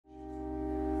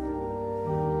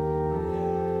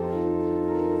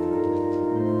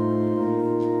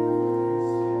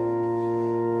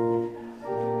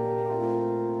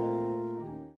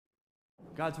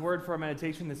God's word for our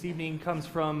meditation this evening comes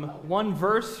from one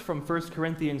verse from 1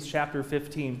 Corinthians chapter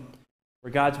 15,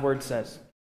 where God's word says,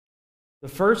 "The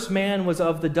first man was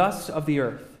of the dust of the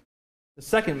earth. The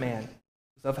second man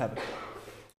was of heaven."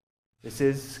 This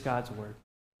is God's word.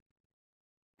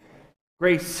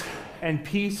 Grace and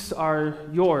peace are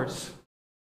yours.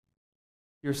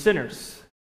 You're sinners,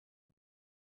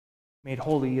 made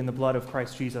holy in the blood of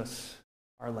Christ Jesus,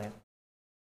 our Lamb.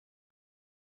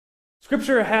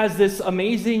 Scripture has this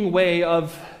amazing way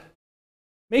of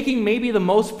making maybe the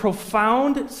most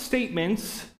profound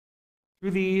statements through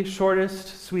the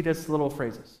shortest, sweetest little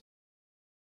phrases.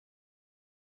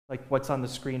 Like what's on the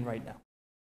screen right now.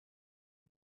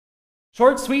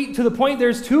 Short, sweet, to the point.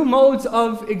 There's two modes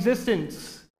of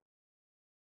existence.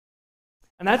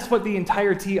 And that's what the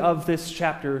entirety of this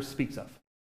chapter speaks of.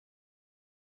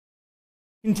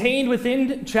 Contained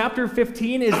within chapter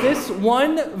 15 is this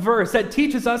one verse that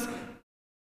teaches us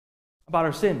about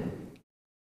our sin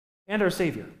and our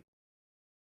Savior.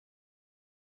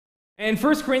 And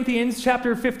 1 Corinthians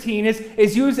chapter 15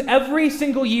 is used every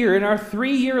single year in our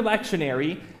 3-year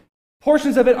lectionary.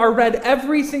 Portions of it are read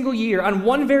every single year on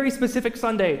one very specific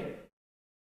Sunday,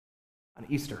 on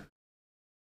Easter.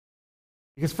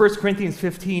 Because 1 Corinthians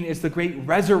 15 is the great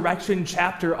resurrection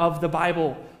chapter of the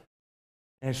Bible,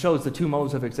 and it shows the two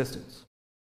modes of existence.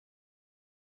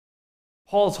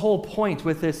 Paul's whole point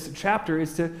with this chapter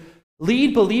is to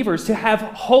lead believers to have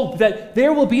hope that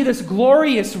there will be this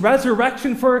glorious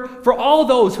resurrection for all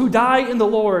those who die in the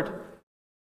Lord.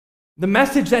 The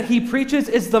message that he preaches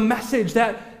is the message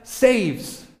that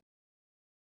saves.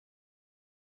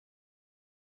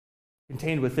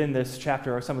 Contained within this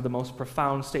chapter are some of the most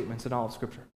profound statements in all of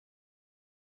Scripture.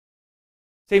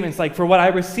 Statements like, "For what I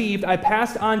received, I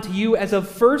passed on to you as of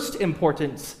first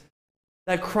importance,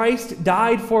 that Christ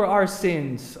died for our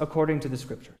sins according to the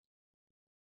Scriptures."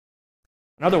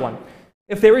 Another one,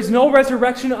 "If there is no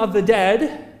resurrection of the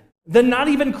dead, then not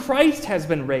even Christ has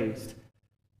been raised.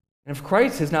 And if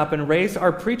Christ has not been raised,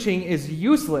 our preaching is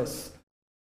useless,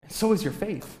 and so is your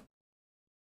faith.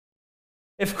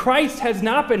 If Christ has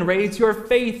not been raised, your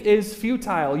faith is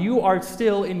futile. You are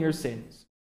still in your sins.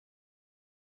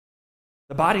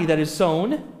 The body that is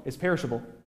sown is perishable.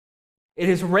 It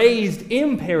is raised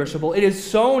imperishable. It is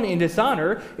sown in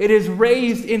dishonor. It is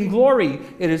raised in glory.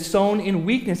 It is sown in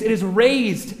weakness. It is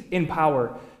raised in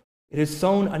power. It is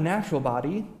sown a natural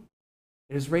body.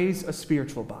 It is raised a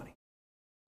spiritual body."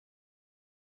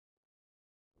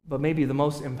 But maybe the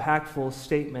most impactful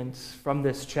statement from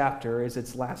this chapter is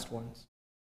its last ones.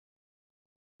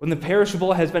 "When the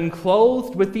perishable has been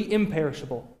clothed with the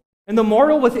imperishable, and the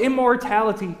mortal with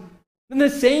immortality, then the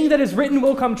saying that is written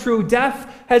will come true. Death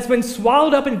has been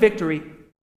swallowed up in victory.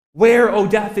 Where, O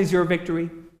death, is your victory?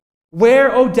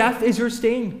 Where, O death, is your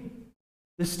sting?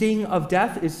 The sting of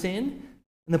death is sin,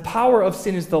 and the power of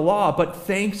sin is the law. But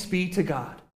thanks be to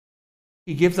God.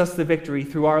 He gives us the victory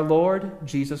through our Lord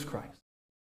Jesus Christ."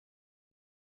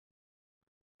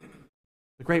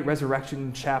 The great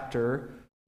resurrection chapter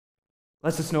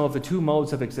lets us know of the two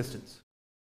modes of existence.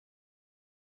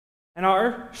 And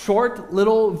our short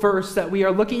little verse that we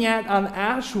are looking at on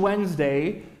Ash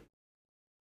Wednesday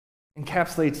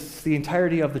encapsulates the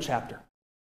entirety of the chapter.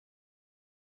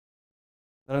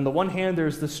 That on the one hand,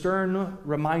 there's the stern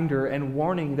reminder and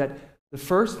warning that the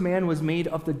first man was made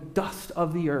of the dust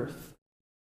of the earth.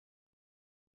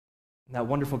 And that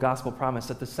wonderful gospel promise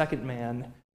that the second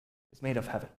man is made of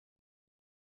heaven.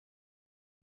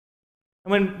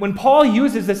 And when Paul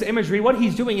uses this imagery, what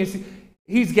he's doing is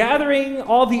he's gathering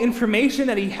all the information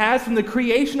that he has from the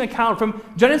creation account from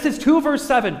Genesis 2, verse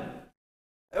 7,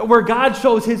 where God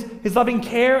shows his loving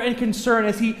care and concern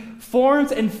as he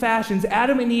forms and fashions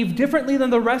Adam and Eve differently than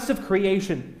the rest of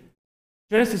creation.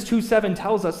 Genesis 2:7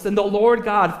 tells us, "Then the Lord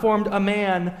God formed a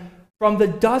man from the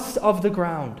dust of the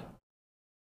ground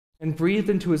and breathed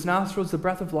into his nostrils the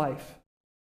breath of life,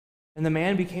 and the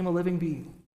man became a living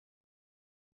being."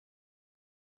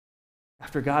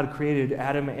 After God created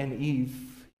Adam and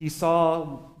Eve, he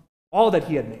saw all that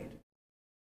he had made,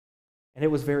 and it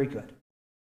was very good.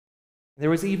 There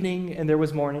was evening and there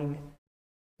was morning,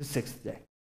 the 6th day.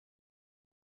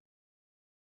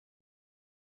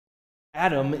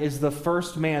 Adam is the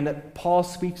first man that Paul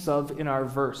speaks of in our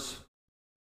verse.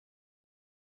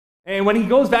 And when he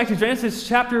goes back to Genesis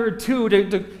chapter 2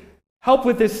 to help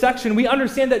with this section, we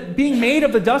understand that being made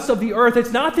of the dust of the earth,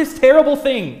 it's not this terrible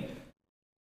thing,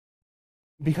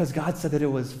 because God said that it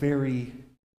was very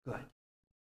good.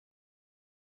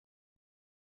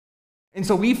 And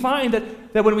so we find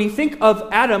that when we think of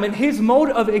Adam and his mode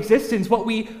of existence, what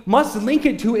we must link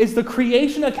it to is the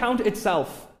creation account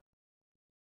itself.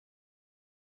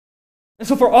 And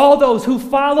so for all those who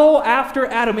follow after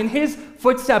Adam in his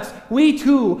footsteps, we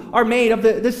too are made of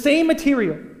the same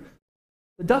material,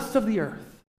 the dust of the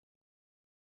earth.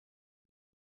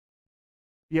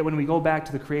 Yet when we go back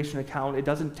to the creation account, it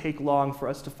doesn't take long for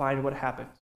us to find what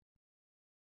happened.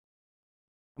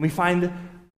 And we find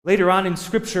later on in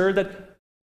Scripture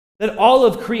that all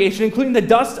of creation, including the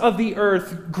dust of the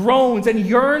earth, groans and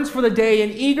yearns for the day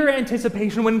in eager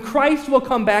anticipation when Christ will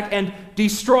come back and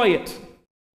destroy it,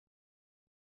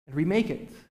 and remake it,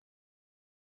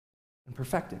 and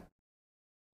perfect it.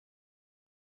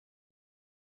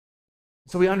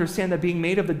 So we understand that being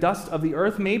made of the dust of the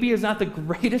earth maybe is not the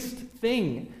greatest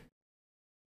thing,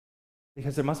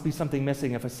 because there must be something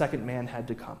missing if a second man had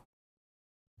to come.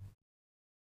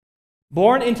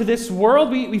 Born into this world,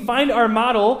 we find our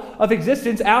model of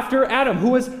existence after Adam, who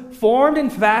was formed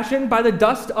and fashioned by the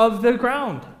dust of the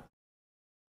ground.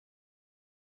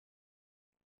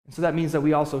 And so that means that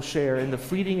we also share in the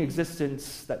fleeting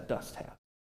existence that dust has.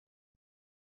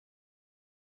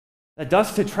 That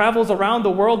dust, it travels around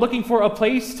the world looking for a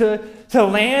place to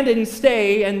land and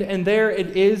stay, and there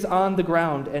it is on the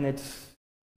ground, and it's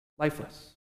lifeless.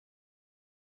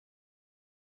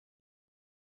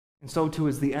 And so too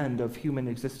is the end of human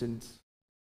existence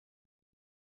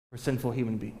for sinful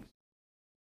human beings.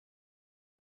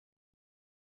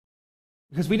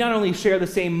 Because we not only share the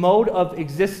same mode of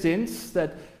existence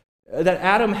that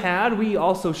Adam had, we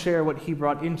also share what he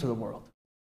brought into the world.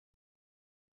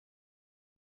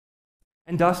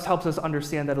 And dust helps us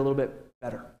understand that a little bit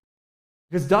better.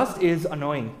 Because dust is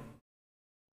annoying.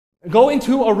 Go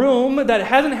into a room that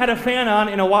hasn't had a fan on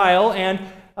in a while, and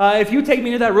if you take me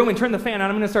into that room and turn the fan on,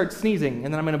 I'm going to start sneezing,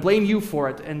 and then I'm going to blame you for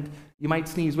it, and you might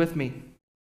sneeze with me.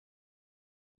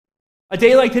 A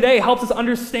day like today helps us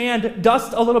understand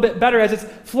dust a little bit better as it's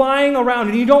flying around,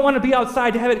 and you don't want to be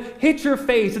outside to have it hit your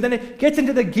face, and then it gets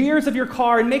into the gears of your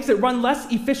car and makes it run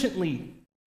less efficiently.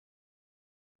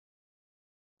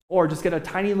 Or just get a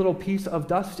tiny little piece of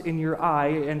dust in your eye,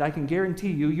 and I can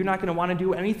guarantee you, you're not going to want to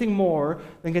do anything more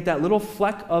than get that little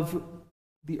fleck of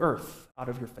the earth out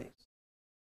of your face.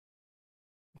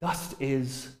 Dust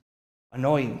is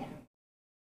annoying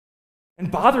and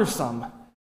bothersome,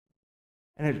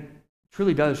 and it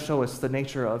truly does show us the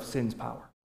nature of sin's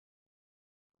power.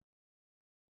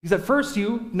 Because at first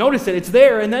you notice it, it's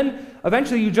there, and then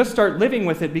eventually you just start living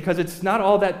with it because it's not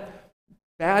all that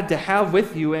bad to have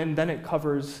with you, and then it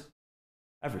covers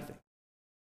everything.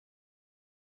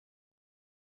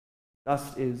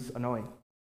 Dust is annoying.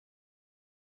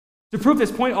 To prove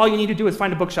this point, all you need to do is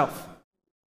find a bookshelf.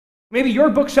 Maybe your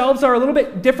bookshelves are a little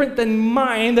bit different than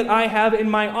mine that I have in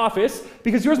my office,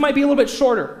 because yours might be a little bit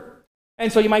shorter.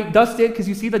 And so you might dust it because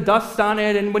you see the dust on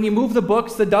it, and when you move the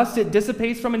books, the dust, it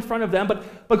dissipates from in front of them.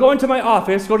 But go into my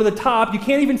office, go to the top, you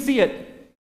can't even see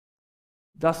it.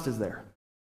 Dust is there.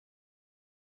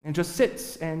 And just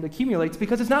sits and accumulates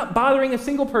because it's not bothering a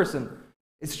single person.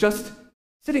 It's just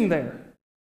sitting there,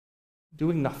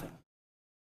 doing nothing.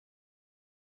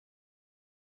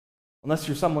 Unless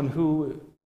you're someone who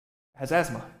has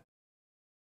asthma.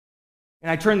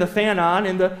 And I turn the fan on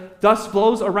and the dust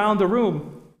blows around the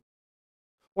room.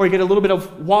 Or you get a little bit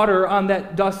of water on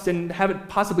that dust and have it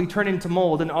possibly turn into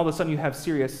mold, and all of a sudden you have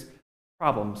serious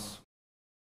problems.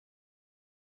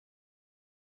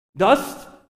 Dust,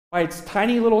 by its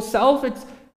tiny little self,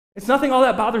 it's nothing all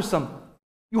that bothersome.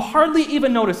 You hardly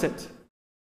even notice it.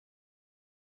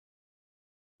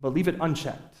 But leave it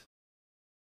unchecked.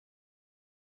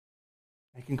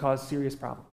 It can cause serious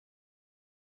problems.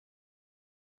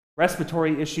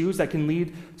 Respiratory issues that can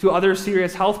lead to other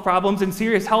serious health problems, and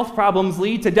serious health problems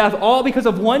lead to death, all because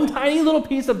of one tiny little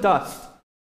piece of dust.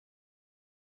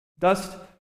 Dust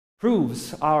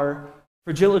proves our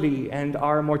fragility and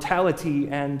our mortality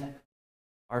and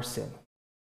our sin.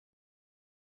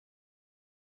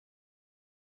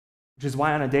 Which is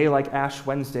why on a day like Ash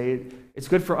Wednesday, it's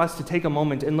good for us to take a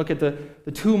moment and look at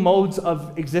the two modes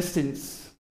of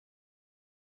existence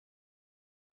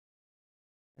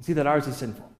and see that ours is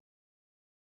sinful.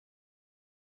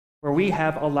 Where we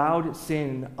have allowed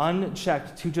sin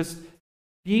unchecked to just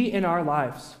be in our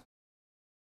lives.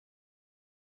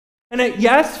 And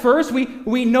yes, first,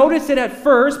 we notice it at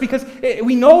first because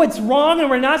we know it's wrong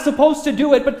and we're not supposed to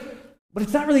do it, but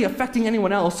it's not really affecting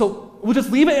anyone else. So we'll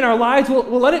just leave it in our lives.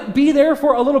 We'll let it be there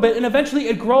for a little bit, and eventually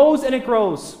it grows and it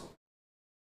grows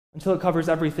until it covers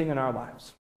everything in our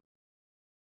lives.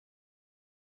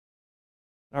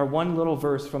 Our one little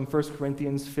verse from 1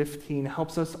 Corinthians 15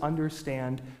 helps us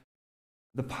understand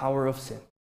the power of sin.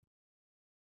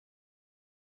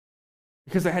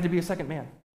 Because there had to be a second man.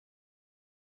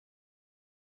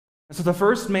 And so the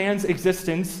first man's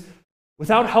existence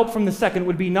without help from the second,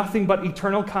 would be nothing but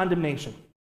eternal condemnation.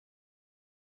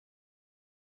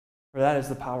 For that is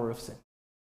the power of sin.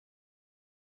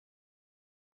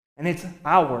 And it's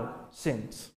our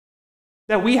sins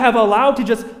that we have allowed to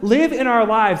just live in our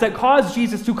lives that caused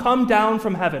Jesus to come down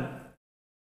from heaven.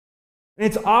 And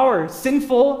it's our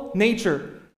sinful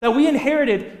nature that we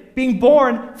inherited being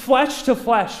born flesh to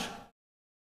flesh.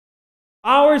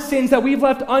 Our sins that we've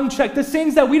left unchecked, the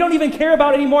sins that we don't even care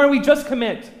about anymore and we just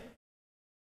commit.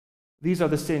 These are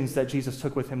the sins that Jesus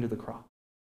took with him to the cross.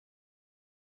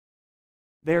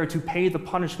 There to pay the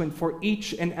punishment for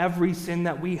each and every sin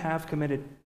that we have committed.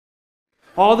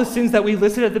 All the sins that we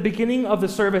listed at the beginning of the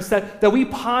service, that we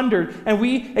pondered and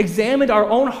we examined our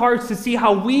own hearts to see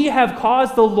how we have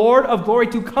caused the Lord of glory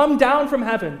to come down from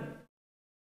heaven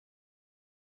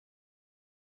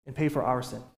and pay for our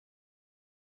sin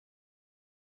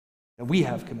that we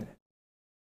have committed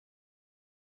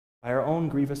by our own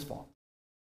grievous fault.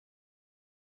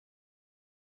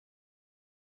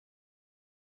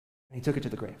 And he took it to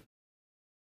the grave.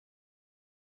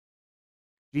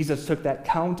 Jesus took that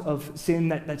count of sin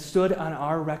that stood on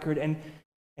our record and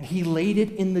he laid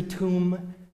it in the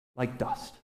tomb like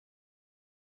dust,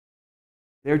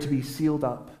 there to be sealed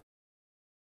up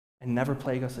and never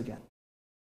plague us again.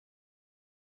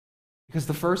 Because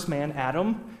the first man,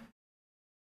 Adam,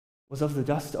 was of the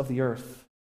dust of the earth.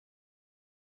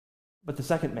 But the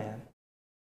second man,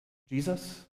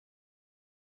 Jesus,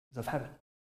 is of heaven.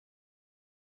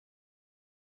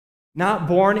 Not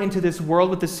born into this world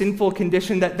with the sinful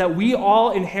condition that we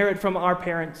all inherit from our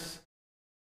parents.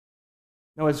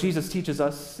 No, as Jesus teaches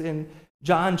us in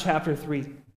John chapter 3,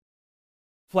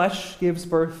 flesh gives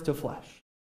birth to flesh,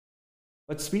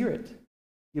 but spirit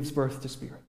gives birth to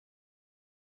spirit.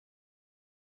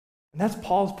 And that's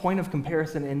Paul's point of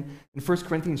comparison in 1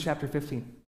 Corinthians chapter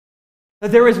 15.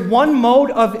 That there is one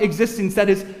mode of existence that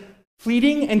is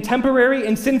fleeting and temporary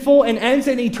and sinful and ends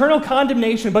in eternal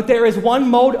condemnation, but there is one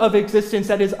mode of existence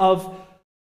that is of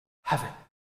heaven,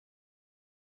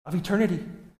 of eternity.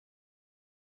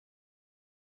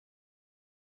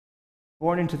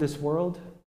 Born into this world,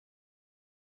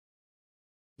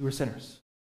 we were sinners,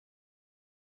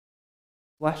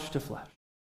 flesh to flesh,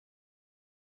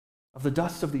 of the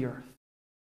dust of the earth.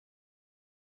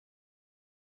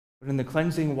 But in the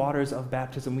cleansing waters of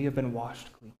baptism, we have been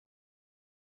washed clean,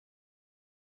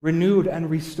 renewed and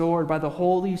restored by the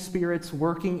Holy Spirit's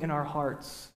working in our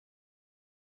hearts.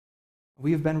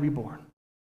 We have been reborn.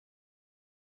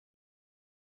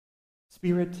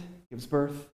 Spirit gives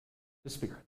birth to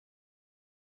spirit.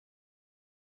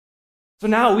 So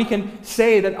now we can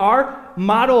say that our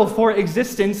model for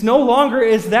existence no longer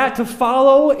is that to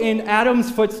follow in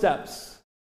Adam's footsteps,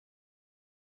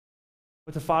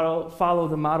 but to follow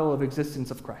the model of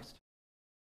existence of Christ.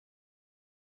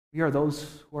 We are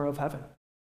those who are of heaven.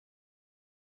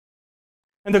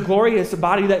 And the glorious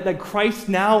body that Christ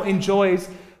now enjoys,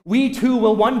 we too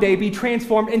will one day be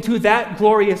transformed into that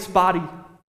glorious body.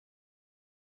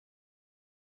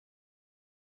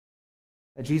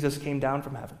 That Jesus came down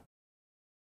from heaven.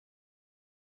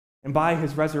 And by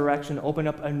his resurrection opened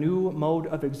up a new mode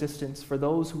of existence for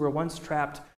those who were once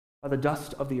trapped by the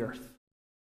dust of the earth.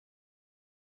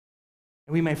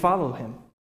 And we may follow him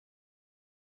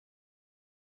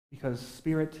because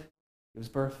spirit gives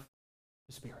birth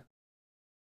to spirit.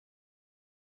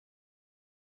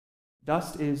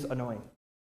 Dust is annoying.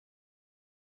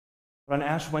 But on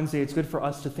Ash Wednesday, it's good for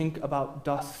us to think about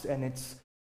dust and its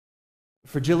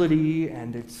fragility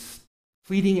and its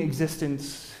fleeting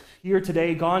existence, here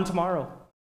today, gone tomorrow.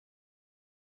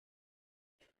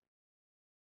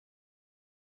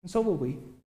 And so will we.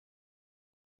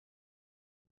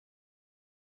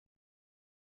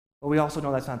 But we also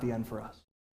know that's not the end for us.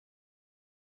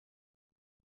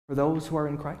 For those who are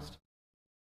in Christ,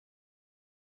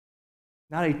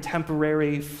 not a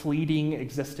temporary, fleeting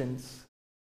existence,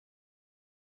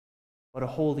 but a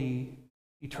holy,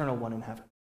 eternal one in heaven.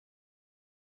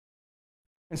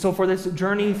 And so for this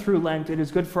journey through Lent, it is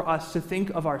good for us to think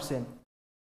of our sin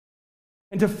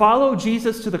and to follow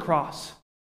Jesus to the cross,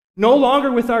 no longer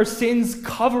with our sins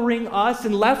covering us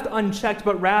and left unchecked,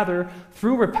 but rather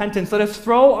through repentance. Let us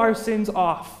throw our sins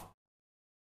off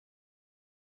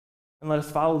and let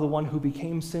us follow the one who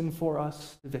became sin for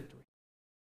us to victory.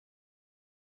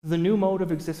 The new mode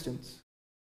of existence,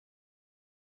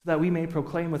 so that we may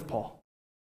proclaim with Paul,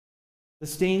 the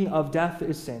sting of death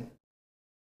is sin,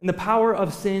 and the power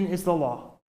of sin is the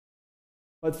law.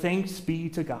 But thanks be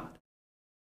to God.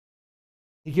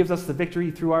 He gives us the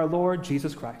victory through our Lord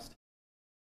Jesus Christ.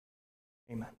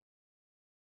 Amen.